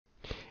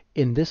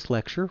In this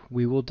lecture,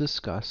 we will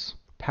discuss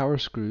power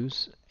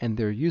screws and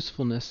their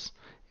usefulness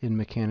in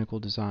mechanical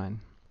design.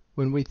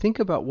 When we think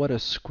about what a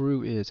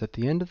screw is, at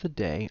the end of the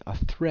day, a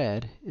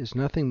thread is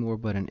nothing more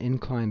but an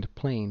inclined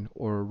plane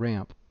or a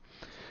ramp.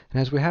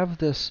 And as we have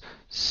this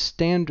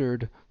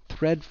standard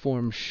thread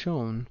form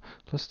shown,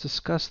 let's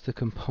discuss the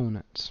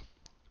components.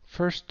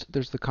 First,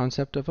 there's the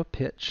concept of a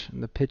pitch,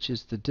 and the pitch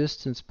is the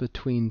distance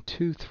between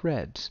two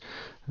threads.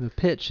 The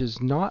pitch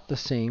is not the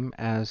same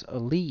as a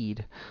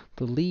lead.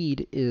 The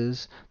lead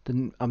is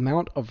the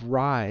amount of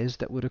rise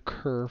that would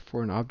occur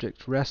for an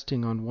object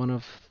resting on one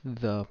of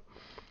the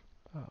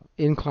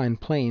inclined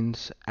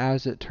planes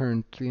as it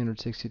turned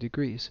 360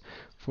 degrees.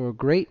 For a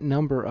great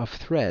number of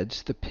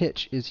threads, the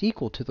pitch is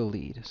equal to the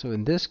lead. So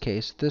in this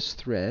case, this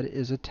thread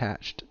is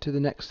attached to the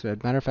next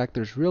thread. Matter of fact,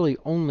 there's really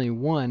only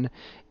one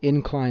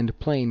inclined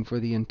plane for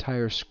the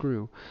entire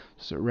screw.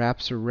 So it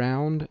wraps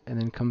around and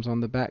then comes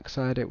on the back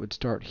side. It would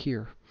start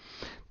here.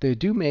 They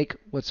do make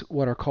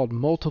what are called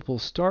multiple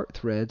start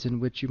threads, in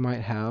which you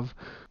might have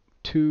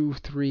 2,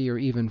 3, or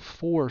even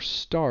 4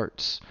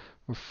 starts,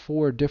 or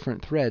 4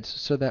 different threads,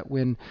 so that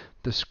when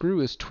the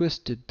screw is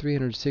twisted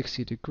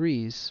 360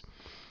 degrees,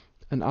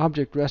 an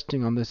object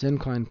resting on this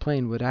inclined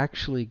plane would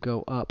actually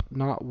go up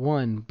not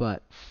 1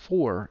 but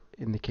 4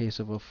 in the case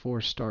of a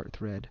 4-start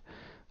thread.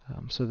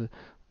 So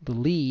the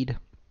lead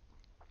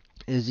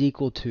is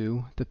equal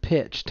to the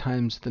pitch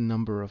times the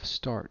number of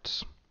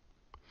starts.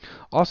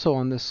 Also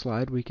on this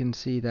slide we can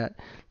see that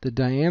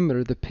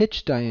the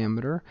pitch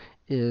diameter,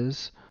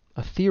 is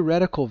a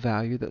theoretical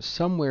value that's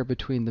somewhere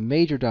between the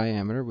major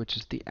diameter, which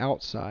is the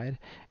outside,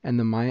 and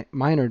the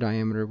minor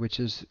diameter, which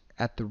is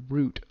at the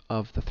root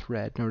of the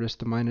thread. Notice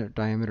the minor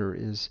diameter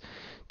is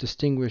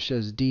distinguished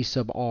as d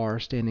sub r,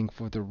 standing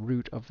for the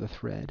root of the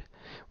thread.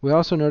 We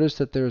also notice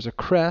that there is a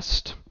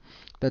crest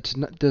that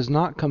does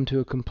not come to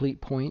a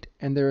complete point,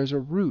 and there is a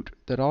root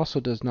that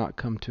also does not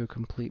come to a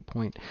complete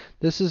point.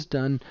 This is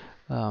done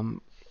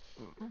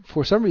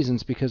for some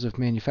reasons because of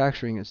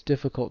manufacturing. It's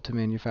difficult to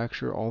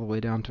manufacture all the way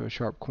down to a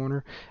sharp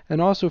corner,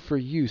 and also for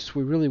use.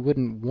 We really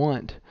wouldn't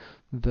want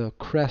the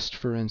crest,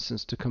 for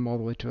instance, to come all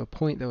the way to a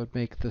point that would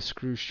make the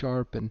screw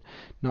sharp and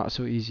not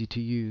so easy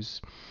to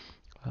use.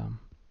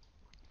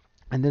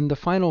 And then the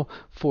final,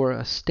 for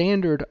a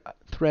standard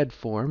thread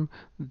form,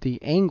 the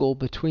angle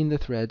between the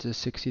threads is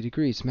 60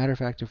 degrees. Matter of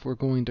fact, if we're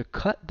going to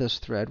cut this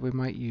thread, we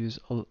might use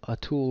a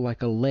tool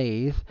like a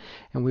lathe,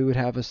 and we would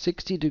have a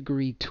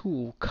 60-degree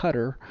tool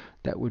cutter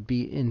that would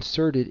be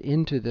inserted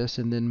into this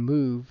and then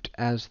moved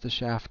as the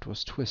shaft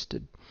was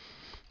twisted.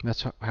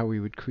 That's how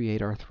we would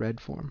create our thread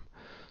form.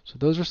 So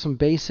those are some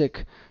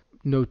basic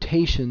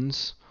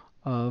notations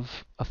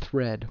of a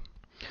thread.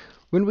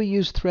 When we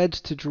use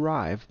threads to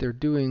drive, they're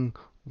doing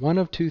one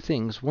of two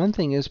things. One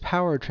thing is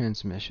power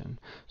transmission.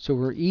 So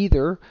we're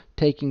either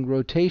taking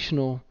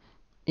rotational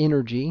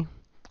energy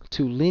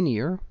to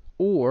linear,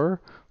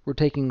 or we're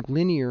taking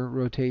linear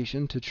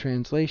rotation to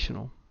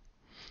translational.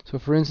 So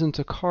for instance,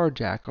 a car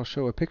jack, I'll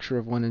show a picture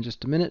of one in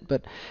just a minute,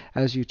 but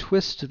as you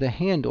twist the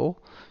handle,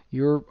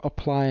 you're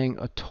applying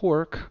a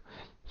torque,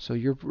 so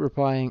you're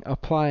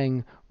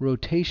applying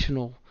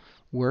rotational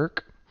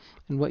work,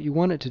 and what you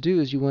want it to do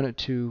is you want it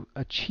to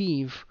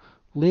achieve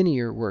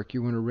linear work.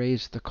 You want to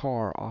raise the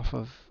car off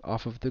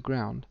of the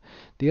ground.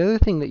 The other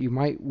thing that you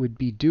would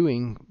be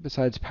doing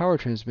besides power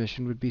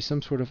transmission would be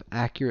some sort of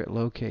accurate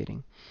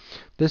locating.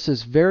 This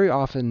is very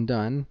often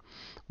done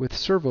with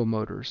servo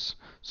motors.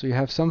 So you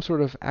have some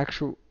sort of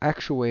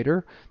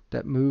actuator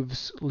that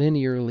moves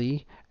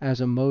linearly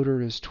as a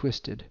motor is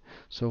twisted.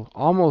 So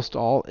almost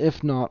all,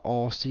 if not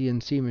all,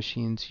 CNC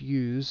machines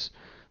use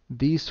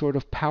these sort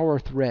of power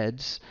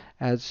threads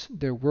as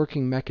their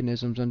working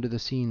mechanisms under the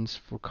scenes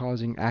for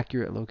causing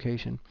accurate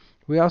location.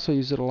 We also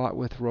use it a lot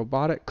with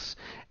robotics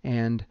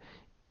and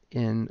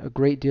in a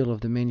great deal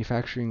of the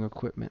manufacturing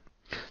equipment.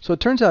 So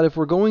it turns out if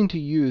we're going to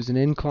use an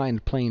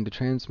inclined plane to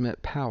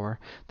transmit power,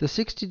 the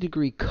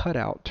 60-degree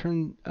cutout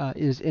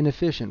is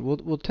inefficient.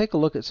 We'll take a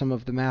look at some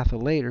of the math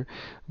later,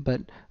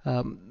 but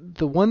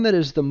the one that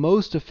is the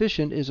most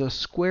efficient is a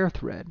square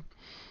thread.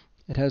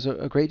 It has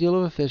a great deal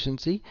of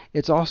efficiency.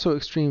 It's also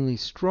extremely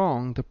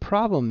strong. The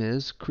problem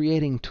is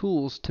creating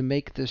tools to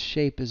make this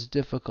shape is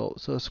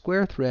difficult. So a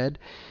square thread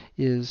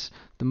is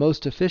the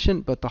most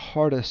efficient but the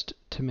hardest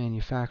to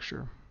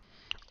manufacture.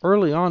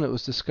 Early on, it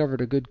was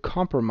discovered a good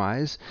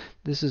compromise.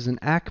 This is an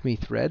Acme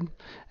thread.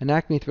 An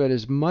Acme thread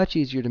is much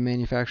easier to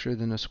manufacture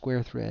than a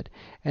square thread,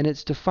 and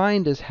it's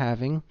defined as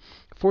having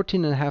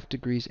 14.5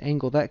 degrees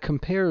angle. That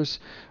compares,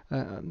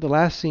 the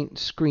last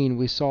screen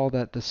we saw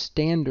that the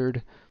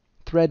standard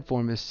thread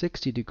form is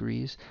 60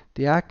 degrees.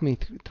 The Acme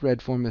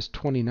thread form is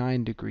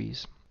 29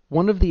 degrees.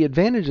 One of the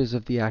advantages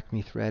of the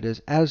Acme thread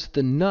is as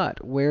the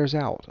nut wears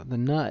out, the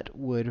nut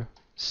would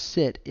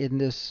sit in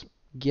this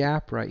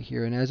gap right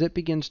here, and as it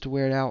begins to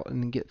wear out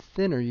and get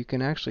thinner, you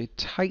can actually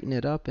tighten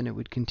it up and it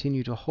would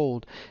continue to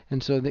hold,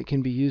 and so that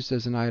can be used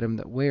as an item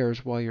that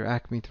wears while your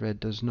Acme thread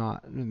does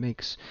not. It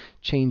makes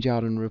change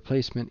out and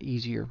replacement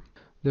easier.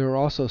 There are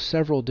also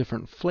several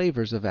different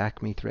flavors of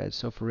Acme thread.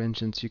 So for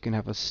instance, you can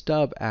have a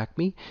stub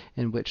Acme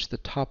in which the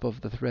top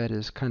of the thread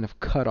is kind of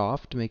cut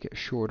off to make it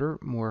shorter,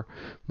 more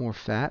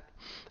fat.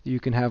 You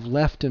can have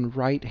left and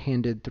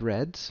right-handed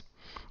threads.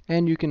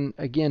 And you can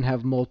again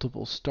have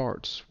multiple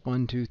starts,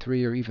 1, 2,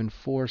 3, or even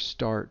 4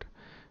 start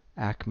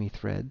Acme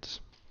threads.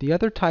 The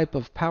other type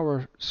of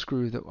power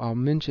screw that I'll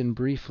mention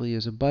briefly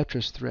is a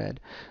buttress thread.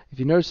 If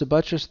you notice, a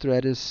buttress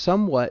thread is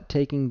somewhat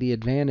taking the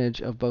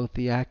advantage of both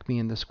the Acme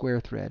and the square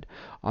thread.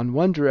 On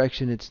one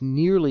direction, it's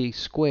nearly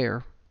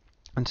square,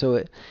 and so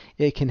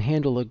it can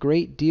handle a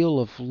great deal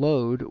of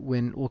load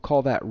when, we'll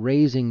call that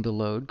raising the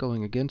load,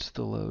 going against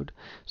the load.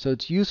 So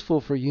it's useful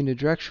for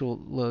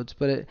unidirectional loads,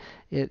 but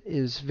it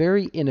is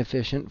very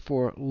inefficient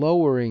for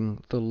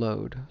lowering the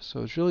load.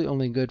 So it's really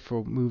only good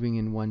for moving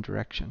in one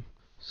direction.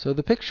 So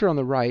the picture on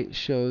the right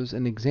shows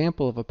an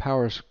example of a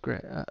power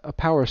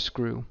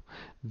screw.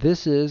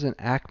 This is an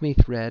Acme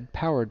thread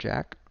power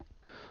jack.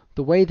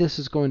 The way this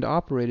is going to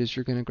operate is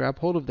you're going to grab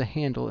hold of the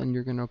handle and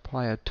you're going to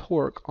apply a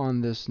torque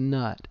on this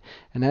nut.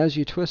 And as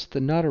you twist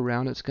the nut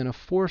around, it's going to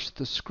force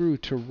the screw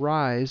to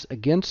rise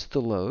against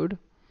the load.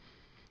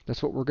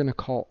 That's what we're going to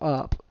call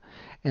up.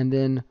 And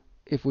then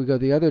if we go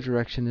the other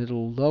direction,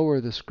 it'll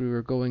lower the screw,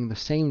 or going the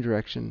same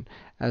direction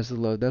as the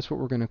load. That's what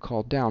we're going to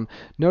call down.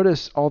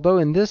 Notice, although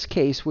in this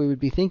case we would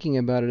be thinking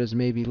about it as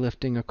maybe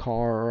lifting a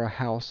car or a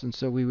house, and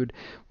so we would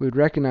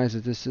recognize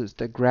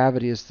that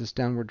gravity is this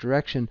downward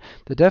direction.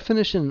 The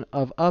definition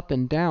of up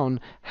and down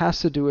has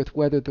to do with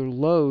whether the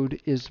load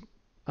is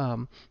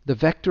the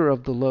vector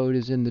of the load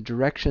is in the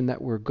direction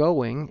that we're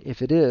going.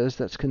 If it is,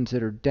 that's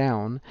considered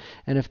down.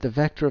 And if the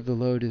vector of the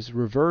load is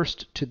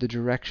reversed to the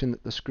direction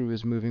that the screw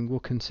is moving, we'll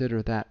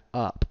consider that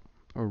up,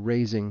 or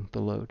raising the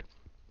load.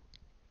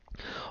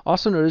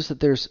 Also notice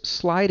that there's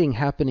sliding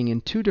happening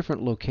in 2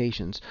 different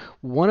locations.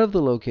 One of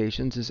the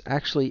locations is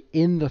actually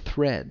in the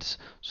threads.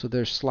 So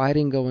there's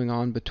sliding going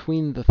on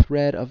between the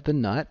thread of the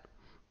nut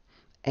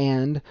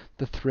and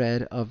the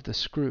thread of the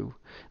screw.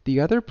 The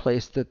other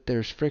place that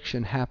there's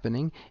friction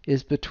happening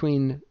is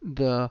between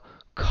the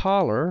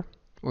collar,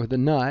 or the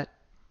nut,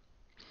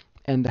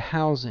 and the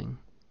housing.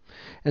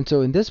 And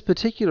so in this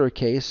particular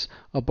case,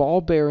 a ball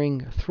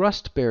bearing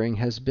thrust bearing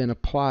has been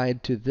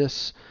applied to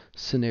this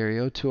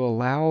scenario to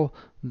allow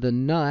the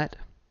nut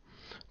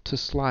to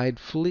slide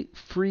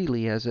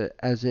freely as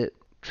it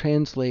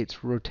translates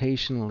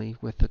rotationally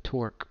with the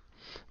torque.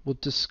 We'll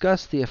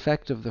discuss the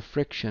effect of the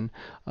friction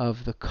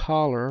of the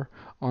collar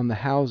on the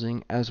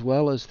housing, as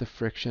well as the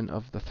friction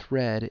of the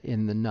thread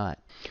in the nut.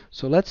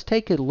 So let's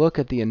take a look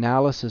at the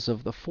analysis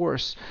of the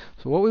force.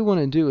 So what we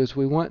want to do is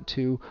we want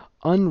to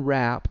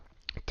unwrap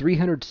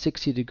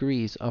 360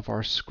 degrees of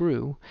our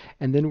screw,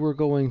 and then we're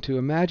going to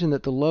imagine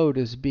that the load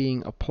is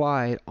being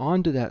applied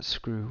onto that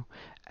screw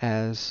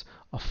as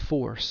a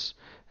force.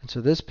 And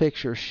so this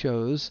picture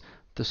shows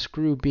the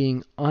screw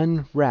being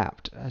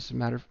unwrapped. As a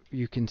matter of,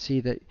 you can see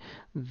that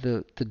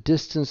the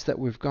distance that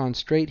we've gone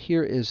straight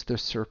here is the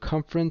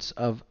circumference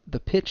of the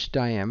pitch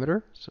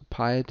diameter, so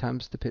pi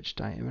times the pitch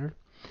diameter.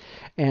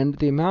 And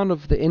the amount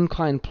of the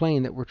inclined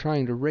plane that we're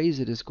trying to raise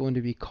it is going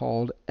to be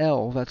called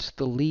L. That's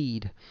the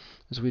lead.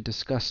 As we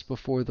discussed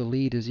before, the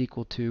lead is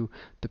equal to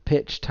the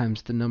pitch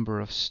times the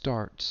number of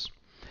starts.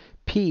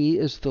 P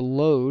is the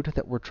load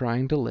that we're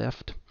trying to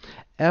lift.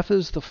 F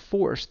is the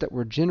force that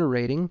we're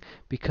generating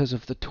because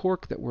of the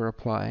torque that we're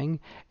applying.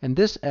 And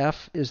this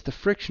F is the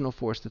frictional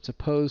force that's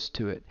opposed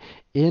to it.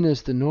 N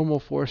is the normal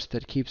force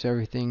that keeps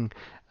everything,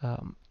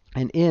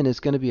 and N is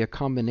going to be a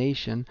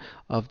combination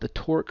of the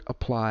torque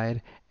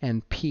applied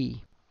and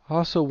P. I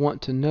also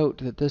want to note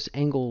that this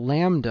angle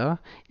lambda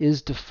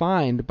is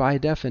defined by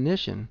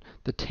definition.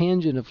 The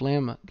tangent of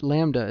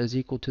lambda is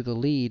equal to the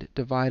lead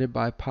divided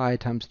by pi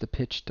times the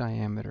pitch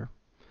diameter.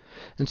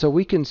 And so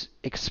we can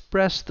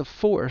express the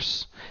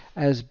force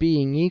as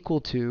being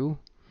equal to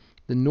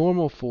the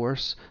normal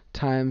force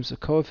times a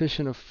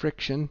coefficient of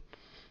friction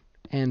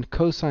and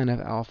cosine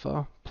of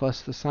alpha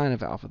plus the sine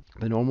of alpha.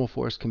 The normal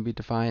force can be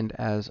defined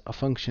as a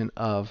function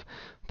of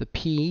the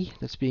P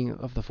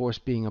of the force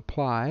being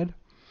applied.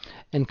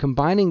 And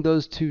combining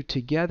those two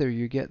together,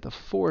 you get the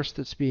force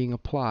that's being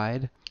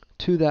applied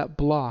to that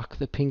block,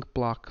 the pink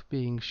block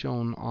being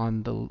shown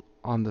on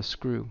the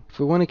screw. If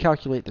we want to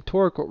calculate the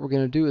torque, what we're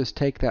going to do is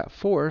take that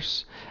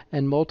force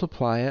and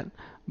multiply it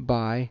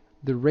by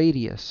the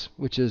radius,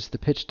 which is the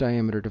pitch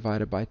diameter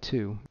divided by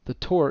 2. The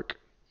torque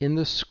in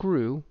the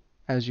screw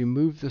as you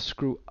move the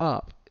screw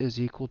up is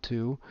equal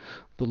to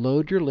the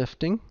load you're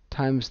lifting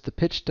times the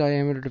pitch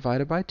diameter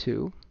divided by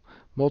 2,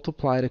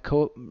 multiplied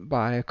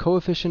by a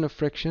coefficient of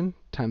friction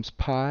times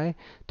pi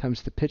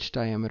times the pitch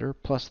diameter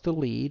plus the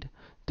lead,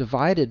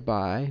 divided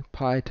by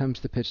pi times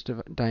the pitch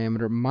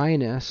diameter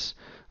minus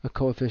a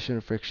coefficient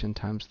of friction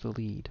times the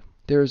lead.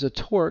 There is a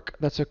torque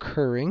that's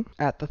occurring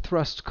at the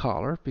thrust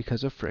collar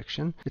because of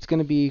friction. It's going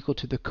to be equal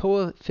to the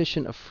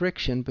coefficient of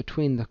friction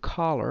between the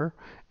collar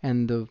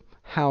and the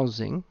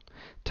housing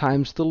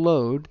times the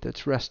load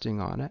that's resting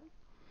on it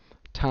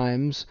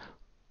times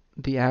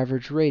the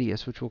average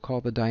radius, which we'll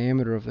call the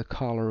diameter of the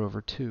collar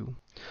over 2.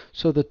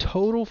 So the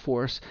total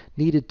force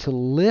needed to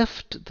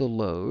lift the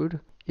load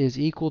is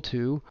equal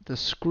to the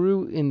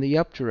screw in the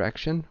up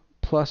direction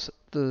plus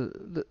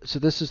so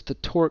this is the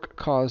torque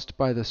caused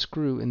by the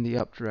screw in the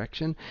up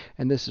direction,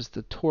 and this is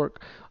the torque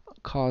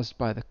caused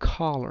by the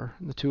collar.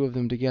 The two of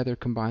them together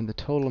combine the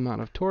total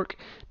amount of torque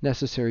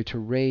necessary to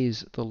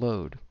raise the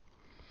load.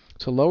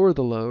 To lower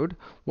the load,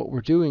 what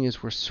we're doing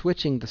is we're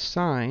switching the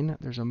sign.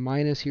 There's a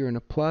minus here and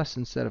a plus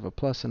instead of a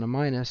plus and a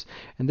minus,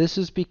 and this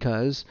is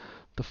because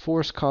the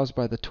force caused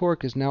by the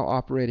torque is now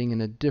operating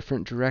in a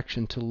different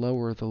direction to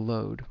lower the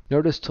load.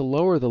 Notice to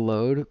lower the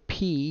load,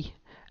 P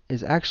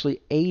is actually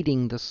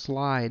aiding the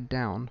slide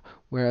down,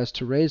 whereas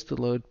to raise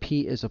the load,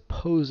 P is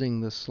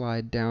opposing the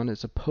slide down,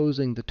 it's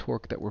opposing the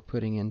torque that we're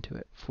putting into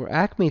it. For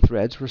Acme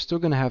threads, we're still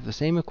going to have the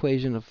same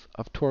equation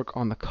of torque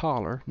on the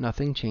collar,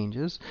 nothing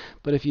changes,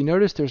 but if you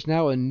notice there's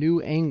now a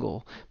new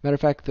angle. Matter of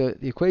fact, the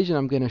equation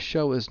I'm going to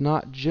show is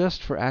not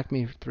just for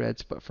Acme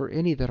threads, but for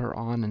any that are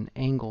on an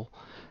angle.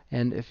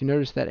 And if you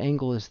notice, that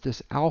angle is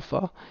this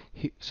alpha.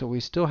 So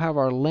we still have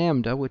our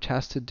lambda, which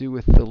has to do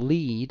with the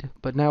lead,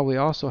 but now we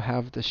also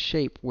have the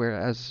shape,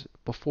 whereas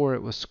before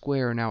it was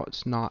square, now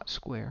it's not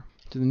square.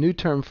 So the new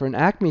term for an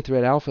Acme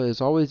thread, alpha,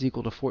 is always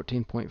equal to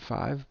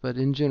 14.5, but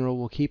in general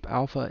we'll keep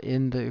alpha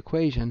in the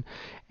equation,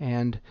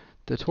 and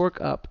the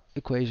torque up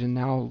equation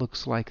now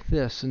looks like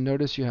this. And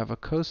notice you have a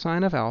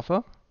cosine of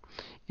alpha.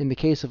 In the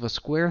case of a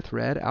square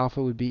thread,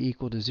 alpha would be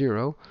equal to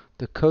 0.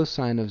 The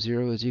cosine of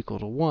 0 is equal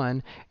to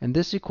 1. And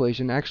this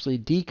equation actually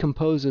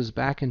decomposes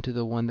back into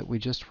the one that we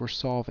just were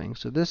solving.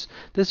 So this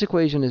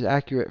equation is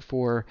accurate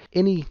for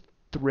any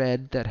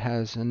thread that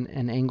has an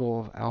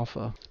angle of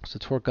alpha. So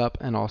torque up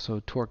and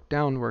also torque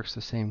down works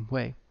the same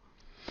way.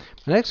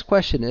 The next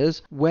question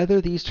is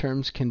whether these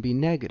terms can be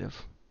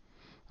negative.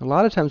 A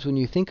lot of times when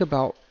you think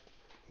about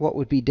what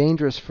would be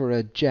dangerous for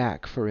a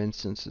jack, for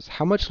instance, is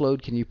how much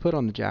load can you put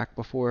on the jack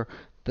before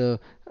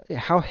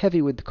how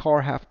heavy would the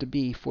car have to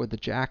be for the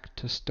jack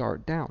to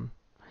start down?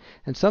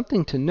 And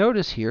something to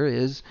notice here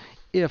is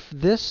if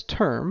this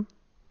term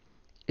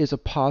is a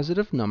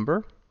positive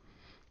number,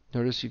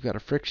 notice you've got a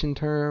friction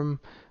term,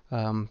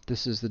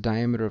 this is the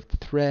diameter of the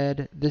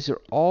thread, these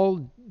are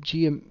all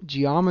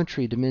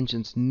geometry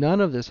dimensions,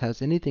 none of this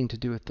has anything to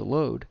do with the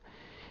load.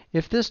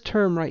 If this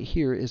term right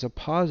here is a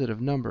positive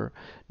number,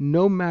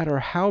 no matter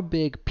how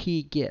big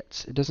P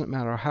gets, it doesn't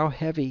matter how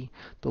heavy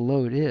the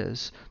load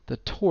is, the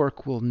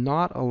torque will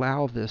not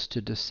allow this to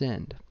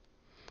descend.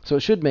 So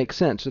it should make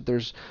sense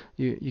that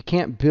you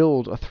can't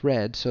build a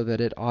thread so that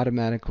it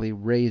automatically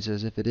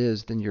raises. If it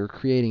is, then you're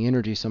creating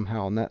energy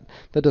somehow, and that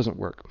doesn't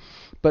work.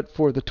 But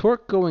for the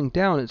torque going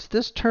down, it's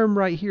this term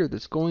right here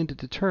that's going to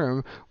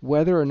determine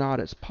whether or not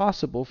it's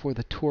possible for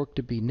the torque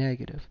to be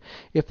negative.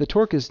 If the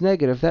torque is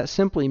negative, that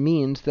simply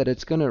means that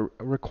it's going to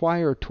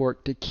require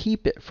torque to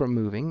keep it from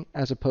moving,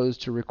 as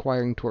opposed to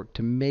requiring torque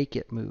to make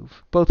it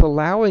move. Both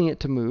allowing it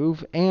to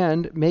move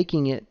and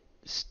making it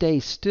stay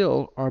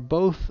still are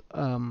both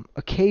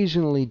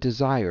occasionally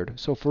desired.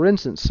 So for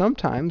instance,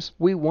 sometimes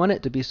we want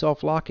it to be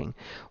self-locking.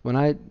 When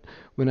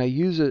I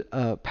use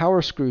a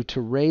power screw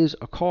to raise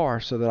a car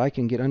so that I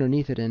can get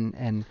underneath it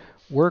and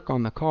work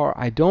on the car,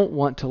 I don't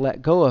want to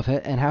let go of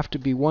it and have to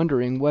be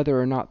wondering whether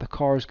or not the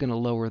car is going to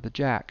lower the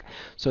jack.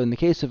 So in the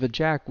case of a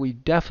jack, we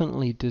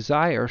definitely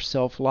desire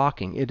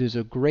self-locking. It is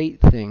a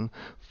great thing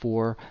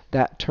for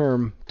that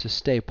term to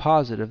stay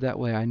positive. That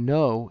way I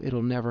know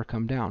it'll never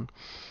come down.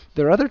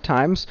 There are other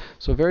times,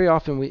 so very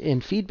often in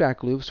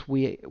feedback loops,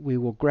 we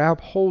will grab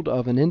hold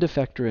of an end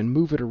effector and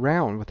move it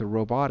around with a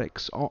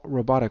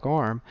robotic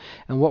arm.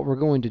 And what we're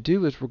going to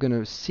do is we're going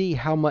to see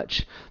how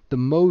much the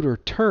motor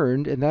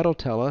turned, and that'll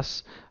tell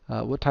us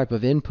what type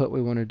of input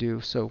we want to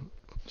do. So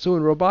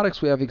in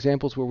robotics, we have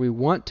examples where we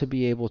want to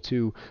be able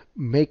to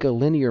make a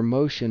linear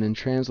motion and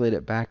translate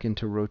it back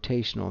into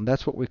rotational, and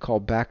that's what we call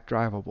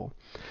back-drivable.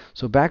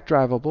 So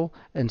back-drivable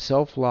and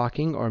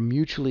self-locking are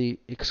mutually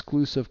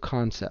exclusive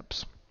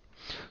concepts.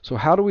 So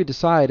how do we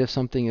decide if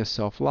something is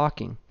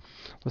self-locking?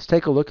 Let's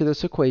take a look at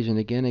this equation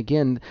again.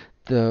 Again,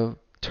 the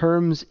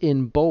terms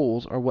in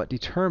bold are what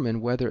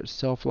determine whether it's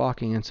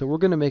self-locking. And so we're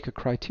going to make a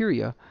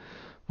criteria.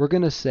 We're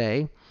going to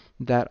say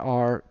that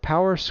our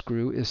power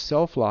screw is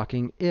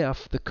self-locking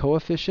if the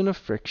coefficient of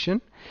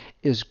friction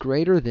is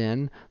greater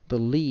than the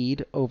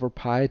lead over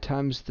pi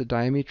times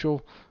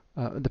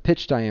the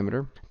pitch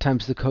diameter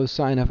times the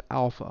cosine of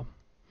alpha,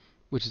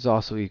 which is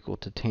also equal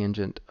to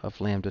tangent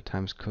of lambda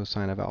times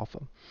cosine of alpha.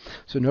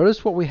 So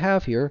notice what we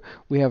have here.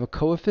 We have a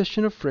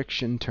coefficient of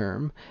friction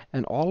term,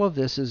 and all of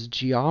this is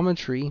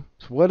geometry.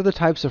 So what are the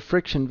types of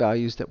friction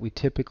values that we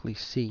typically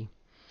see?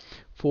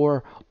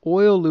 For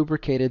oil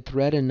lubricated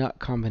thread and nut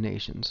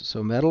combinations,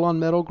 so metal on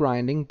metal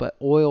grinding but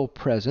oil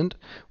present,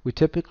 we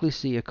typically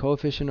see a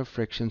coefficient of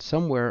friction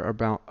somewhere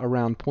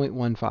around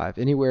 0.15,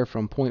 anywhere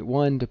from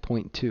 0.1 to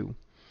 0.2.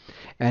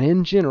 And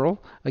in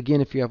general,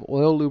 again, if you have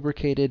oil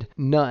lubricated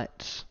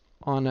nuts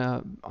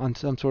on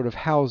some sort of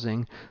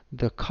housing,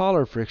 the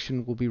collar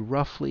friction will be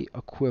roughly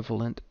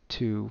equivalent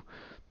to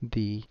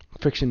the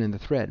friction in the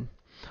thread.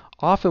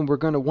 Often we're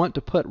going to want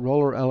to put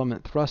roller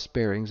element thrust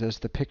bearings as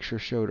the picture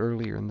showed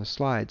earlier in the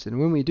slides. And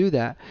when we do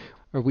that,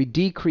 or we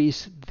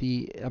decrease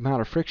the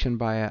amount of friction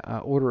by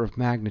an order of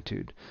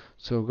magnitude.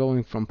 So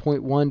going from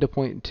 0.1 to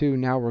 0.2,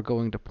 now we're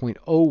going to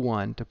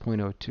 0.01 to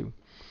 0.02.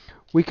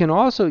 We can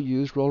also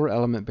use roller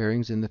element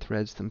bearings in the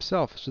threads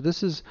themselves. So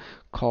this is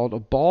called a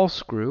ball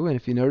screw, and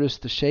if you notice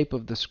the shape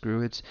of the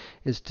screw,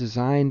 it's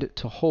designed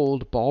to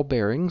hold ball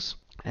bearings.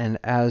 And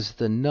as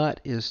the nut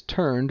is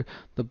turned,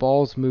 the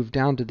balls move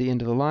down to the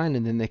end of the line,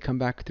 and then they come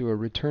back through a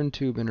return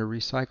tube and are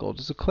recycled.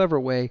 It's a clever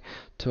way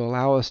to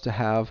allow us to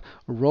have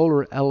a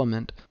roller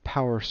element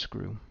power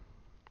screw.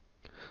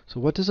 So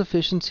what does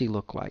efficiency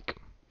look like?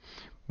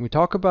 When we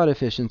talk about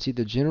efficiency,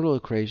 the general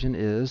equation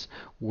is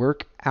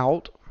work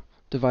out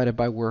divided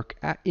by work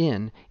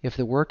in. If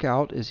the work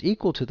out is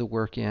equal to the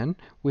work in,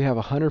 we have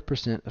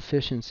 100%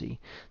 efficiency.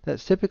 That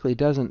typically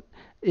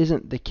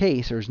isn't the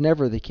case, or is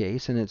never the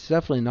case, and it's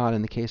definitely not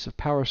in the case of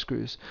power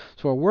screws.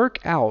 So our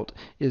work out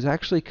is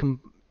actually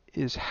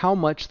is how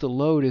much the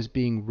load is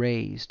being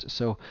raised.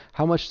 So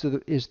how much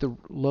is the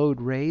load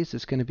raised?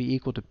 It's going to be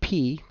equal to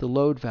P, the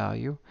load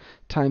value,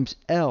 times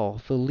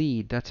L, the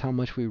lead. That's how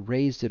much we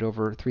raised it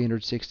over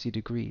 360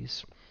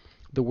 degrees.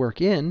 The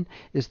work in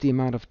is the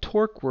amount of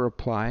torque we're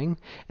applying,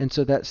 and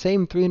so that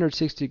same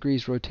 360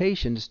 degrees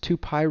rotation is 2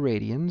 pi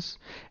radians,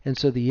 and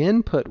so the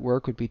input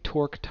work would be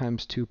torque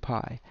times 2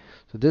 pi.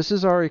 So this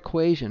is our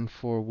equation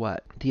for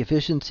what the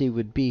efficiency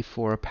would be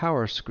for a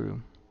power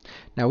screw.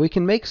 Now we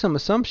can make some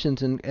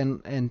assumptions and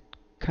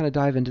kind of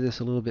dive into this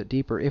a little bit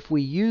deeper. If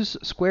we use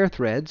square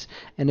threads,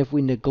 and if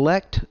we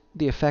neglect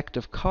the effect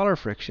of collar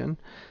friction,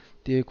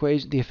 the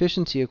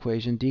efficiency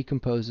equation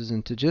decomposes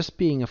into just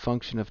being a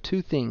function of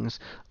two things,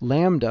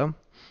 lambda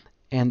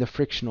and the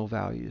frictional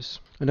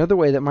values. Another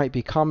way that might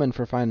be common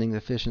for finding the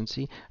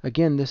efficiency,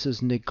 again, this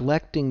is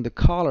neglecting the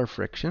collar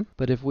friction,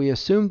 but if we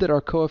assume that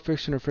our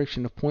coefficient of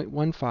friction of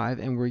 0.15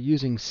 and we're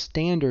using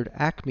standard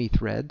Acme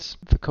threads,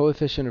 the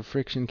coefficient of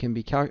friction can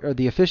be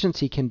the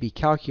efficiency can be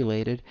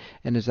calculated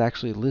and is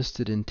actually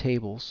listed in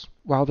tables.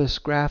 While this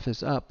graph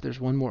is up,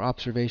 there's one more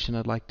observation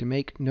I'd like to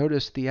make.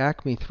 Notice the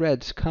Acme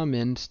threads come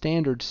in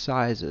standard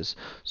sizes.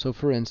 So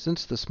for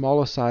instance, the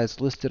smallest size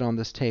listed on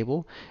this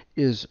table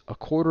is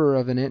 1/4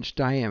 of an inch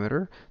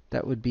diameter.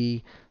 That would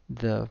be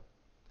the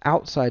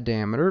outside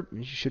diameter.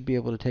 You should be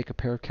able to take a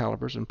pair of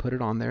calipers and put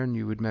it on there, and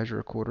you would measure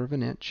 1/4 of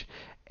an inch.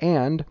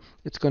 And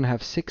it's going to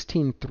have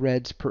 16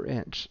 threads per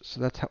inch. So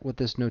that's what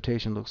this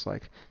notation looks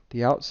like.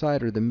 The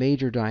outside, or the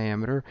major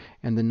diameter,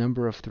 and the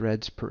number of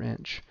threads per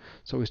inch.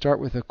 So we start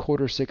with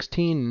 1/4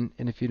 16,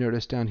 and if you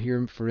notice down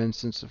here, for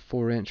instance, a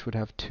 4 inch would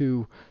have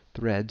 2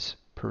 threads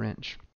per inch.